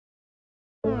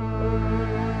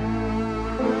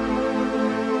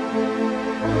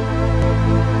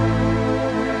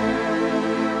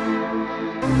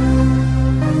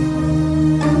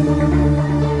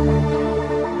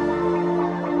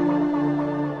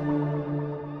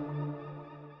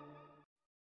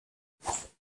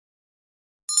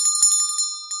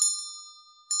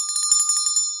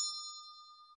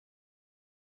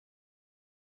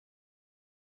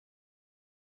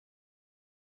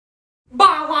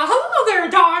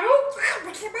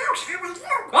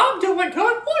doing,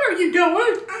 Cut? What are you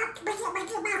doing?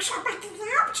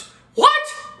 What?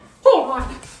 Hold on.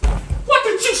 What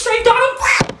did you say, Donald?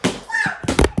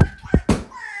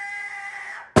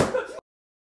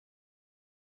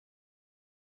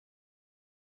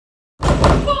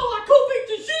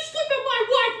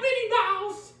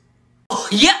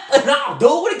 Yep, and I'll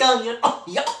do it again. Oh,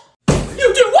 yep.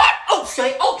 You do what? Oh,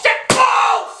 shit. Oh, shit.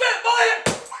 Oh, shit, man.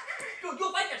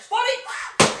 You think it's funny?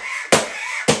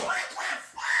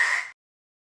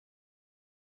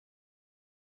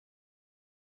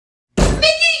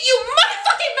 Mickey, you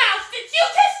motherfucking mouse! Did you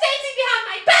kiss Stacy behind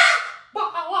my back?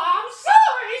 Oh, I'm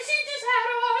sorry. She just had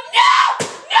a... No!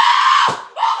 No!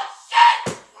 Oh,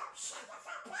 shit!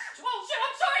 Oh, shit,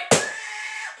 I'm sorry.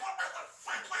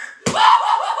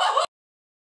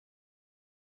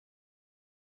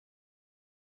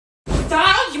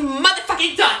 Donald, you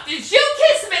motherfucking duck! Did you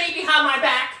kiss Minnie behind my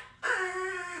back?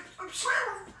 I'm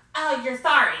sorry. Oh, you're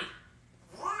sorry.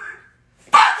 What?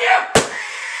 Fuck you!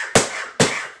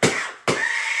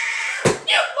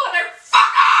 You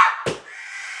motherfucker!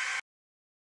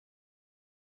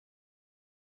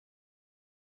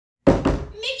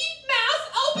 Mickey Mouse,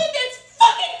 open this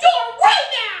fucking door right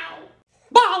now!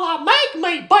 Bala, make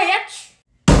me, bitch!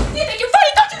 You think you're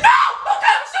funny, don't you know?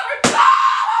 Okay, I'm sorry.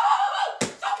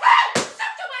 It's okay!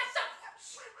 Stop to myself!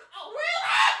 Oh,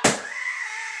 really?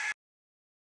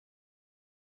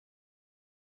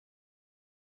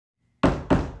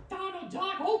 Donald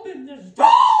Duck, open this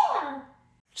door!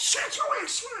 Shut your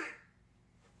ass up.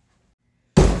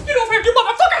 Get over here, you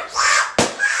motherfucker!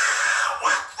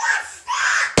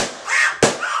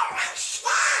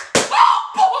 Oh,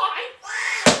 boy!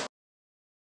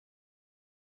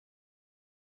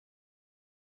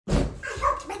 I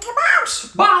hope Mickey Mouse.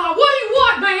 Bala, what do you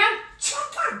want, man?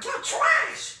 Check out the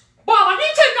trash. Bala,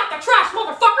 you take out the trash,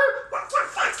 motherfucker! What the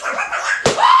fuck?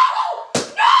 Oh!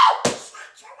 No!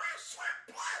 Shut your ass up,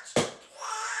 bitch.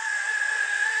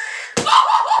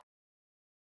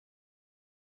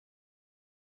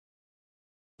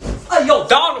 Hey, yo,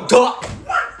 Donald Duck.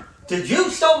 What? Did you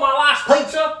steal my last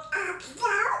pizza?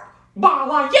 No.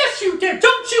 Bala, yes you did!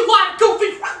 Don't you lie,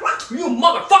 Goofy! What? You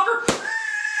motherfucker.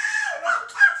 What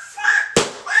the fuck?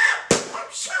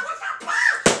 I'm sorry for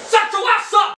that. Shut your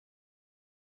ass up.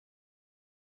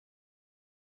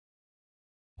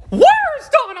 Where's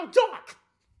Donald Duck?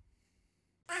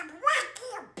 I'm right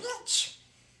here, bitch.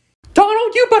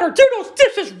 Donald, you better do those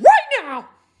dishes right now!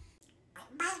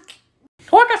 Mike.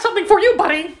 Oh, I got something for you,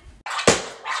 buddy.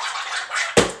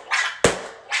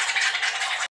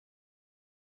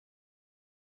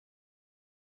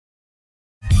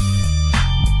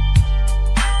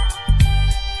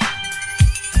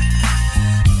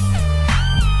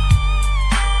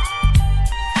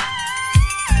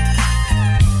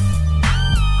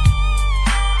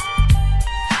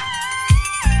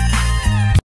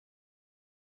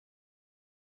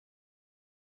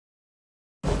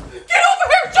 Get over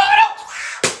here, Donald!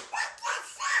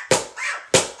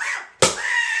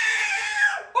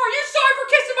 Are you sorry for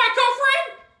kissing my girlfriend?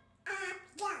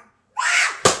 No.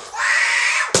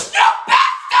 You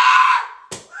bastard!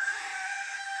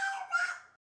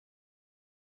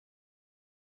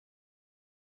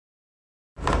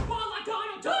 Bala,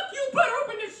 Donald Duck, you better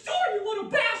open this door, you little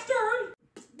bastard!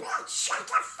 Bitch, shut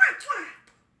the fuck up.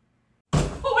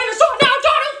 Open this door now,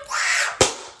 Donald!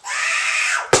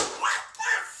 What the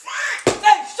fuck?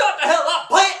 Hey, shut the hell up,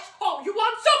 bitch. Oh, you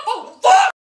want some? Oh,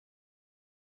 fuck!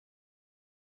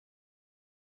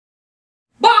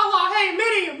 Bala, hey,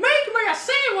 Minnie, make me a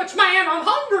sandwich, man. I'm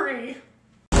hungry.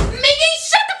 Minnie,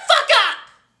 shut the fuck up!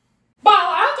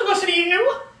 Bala, I have to listen to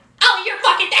you. Oh, you're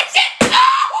fucking, that's it!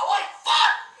 Oh, what the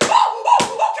fuck? Oh,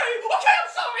 okay, I'm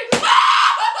sorry.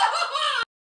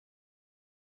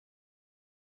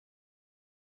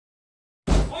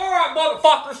 Alright,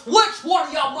 motherfuckers. Which one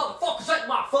of y'all motherfuckers ate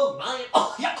my food, man?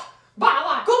 Oh, yeah.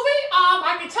 Bala, Goofy,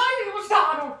 I can tell you it was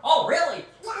Donald. Oh, really?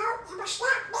 No, it was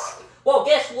not me. Well,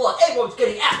 guess what? Everyone's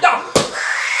getting asked out.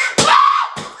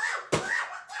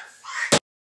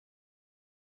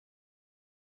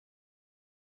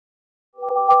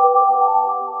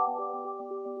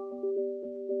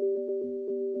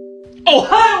 Oh,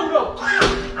 hell no!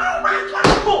 Oh my God.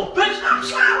 Oh, bitch! I'm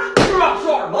sorry. You're not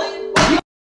sorry, man.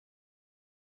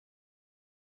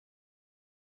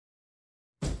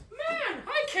 Man,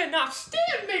 I cannot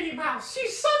stand Minnie Mouse.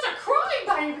 She's such a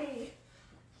crybaby.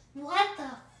 What the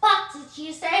fuck did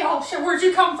you say? Oh shit, where'd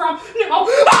you come from? No! Oh!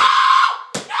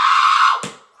 No!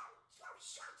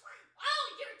 Oh,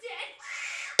 you're dead.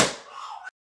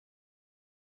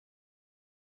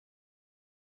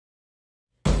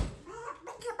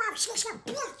 Mickey Mouse is a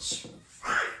bitch.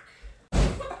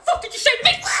 What the fuck fuck did you say to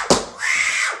me?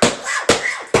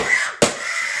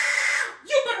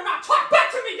 You better not talk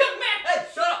back to me, young man! Hey,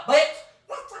 shut up, bitch!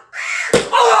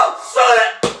 Oh,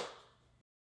 shit!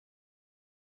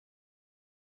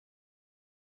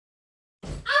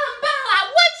 Bella,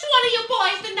 which one of you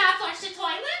boys did not flush the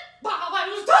toilet? Bella,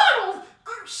 it was Donald!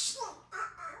 Oh, shit.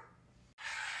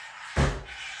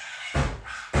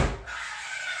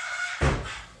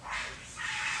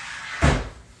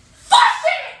 Flush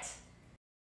it!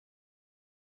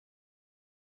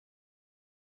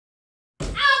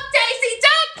 Oh, Daisy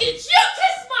Duck, did you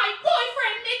kiss my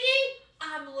boyfriend, Nikki?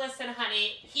 Listen, honey,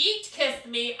 he kissed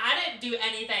me. I didn't do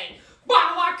anything.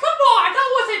 Bella, come on, that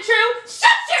wasn't true. Shut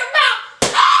your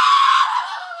mouth! Ah!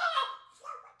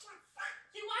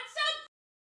 You want some?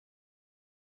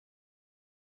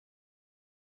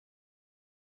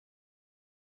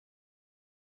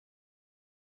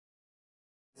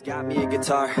 Got me a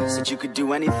guitar, said you could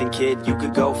do anything, kid, you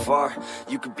could go far.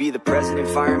 You could be the president,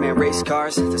 fireman, race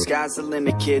cars. The sky's the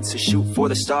limit, kid, so shoot for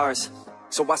the stars.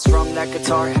 So I strum that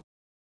guitar,